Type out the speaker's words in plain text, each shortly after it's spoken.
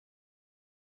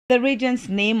The region's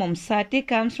name Omusati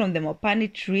comes from the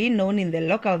mopani tree known in the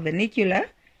local vernacular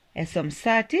as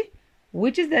Omusati,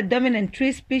 which is the dominant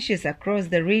tree species across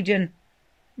the region.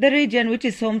 The region, which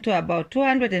is home to about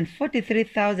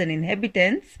 243,000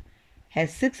 inhabitants,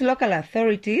 has 6 local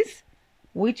authorities,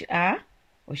 which are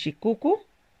Oshikuku,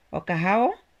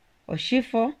 Okahao,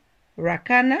 Oshifo,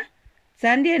 Rakana,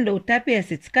 Tsandi and Outapi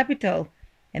as its capital,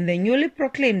 and the newly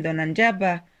proclaimed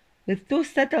Onanjaba, with 2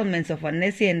 settlements of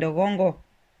Onesi and Ogongo.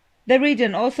 The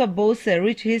region also boasts a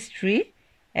rich history,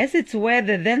 as it's where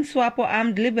the then Swapo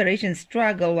armed liberation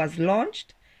struggle was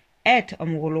launched at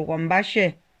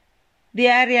Omgulugombashe. The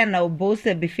area now boasts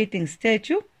a befitting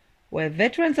statue where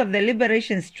veterans of the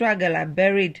liberation struggle are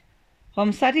buried.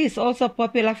 Omusati is also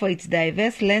popular for its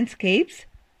diverse landscapes,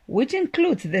 which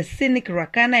includes the scenic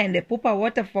Rakana and Epupa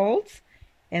waterfalls,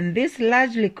 and these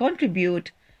largely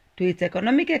contribute to its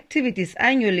economic activities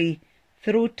annually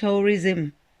through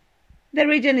tourism. The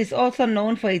region is also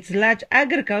known for its large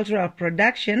agricultural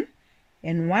production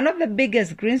and one of the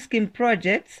biggest green scheme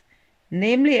projects,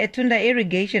 namely a Tunda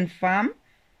irrigation farm,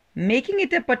 making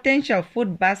it a potential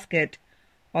food basket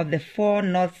of the 4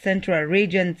 north-central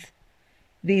regions.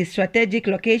 The strategic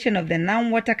location of the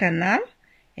Nam Water Canal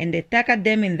and the Taka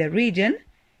Dam in the region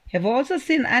have also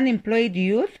seen unemployed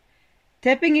youth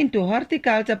tapping into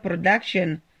horticulture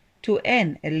production to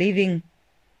earn a living.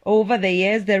 Over the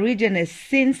years, the region has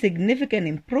seen significant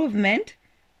improvement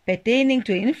pertaining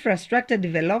to infrastructure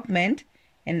development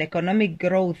and economic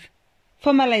growth.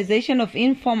 Formalization of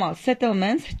informal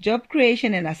settlements, job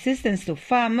creation and assistance to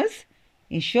farmers,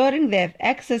 ensuring they have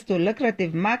access to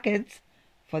lucrative markets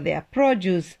for their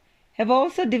produce, have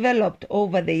also developed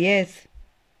over the years.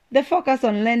 The focus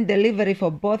on land delivery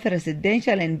for both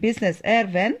residential and business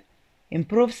urban,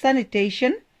 improved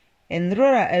sanitation, and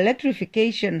rural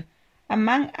electrification,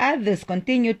 among others,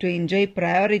 continue to enjoy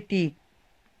priority.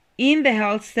 In the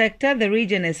health sector, the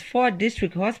region has 4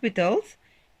 district hospitals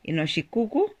in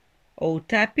Oshikuku,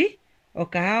 Outapi,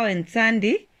 Okahao and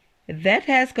Tsandi that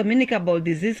has communicable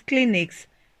disease clinics,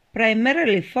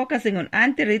 primarily focusing on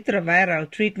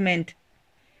antiretroviral treatment.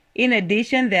 In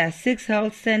addition, there are 6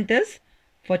 health centers,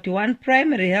 41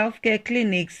 primary healthcare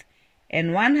clinics,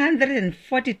 and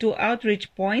 142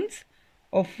 outreach points,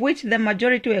 of which the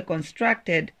majority were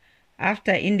constructed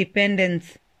after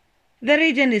independence. The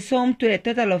region is home to a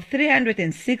total of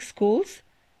 306 schools,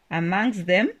 amongst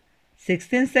them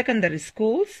 16 secondary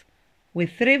schools,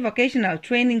 with 3 vocational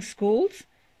training schools,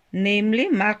 namely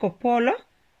Marco Polo,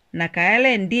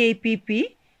 Nakaela and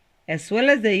DAPP, as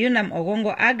well as the Unam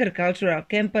Ogongo Agricultural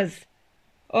Campus.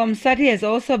 Omusati has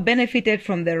also benefited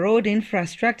from the road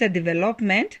infrastructure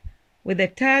development, with a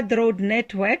tarred road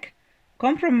network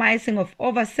comprising of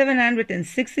over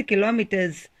 760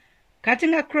 kilometers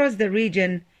cutting across the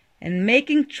region and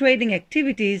making trading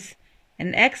activities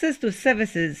and access to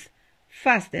services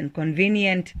fast and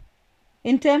convenient.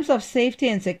 In terms of safety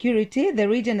and security, the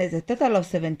region has a total of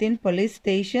 17 police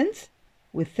stations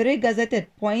with 3 gazetted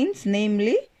points,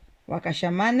 namely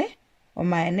Wakashamane,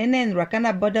 Omayanene and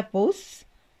Rakana border posts,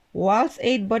 whilst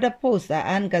 8 border posts are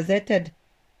ungazetted.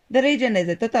 The region has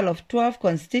a total of 12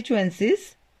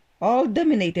 constituencies, all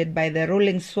dominated by the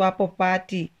ruling Swapo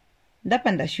party.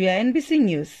 Ndapanda Shua, NBC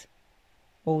News,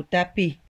 Outapi.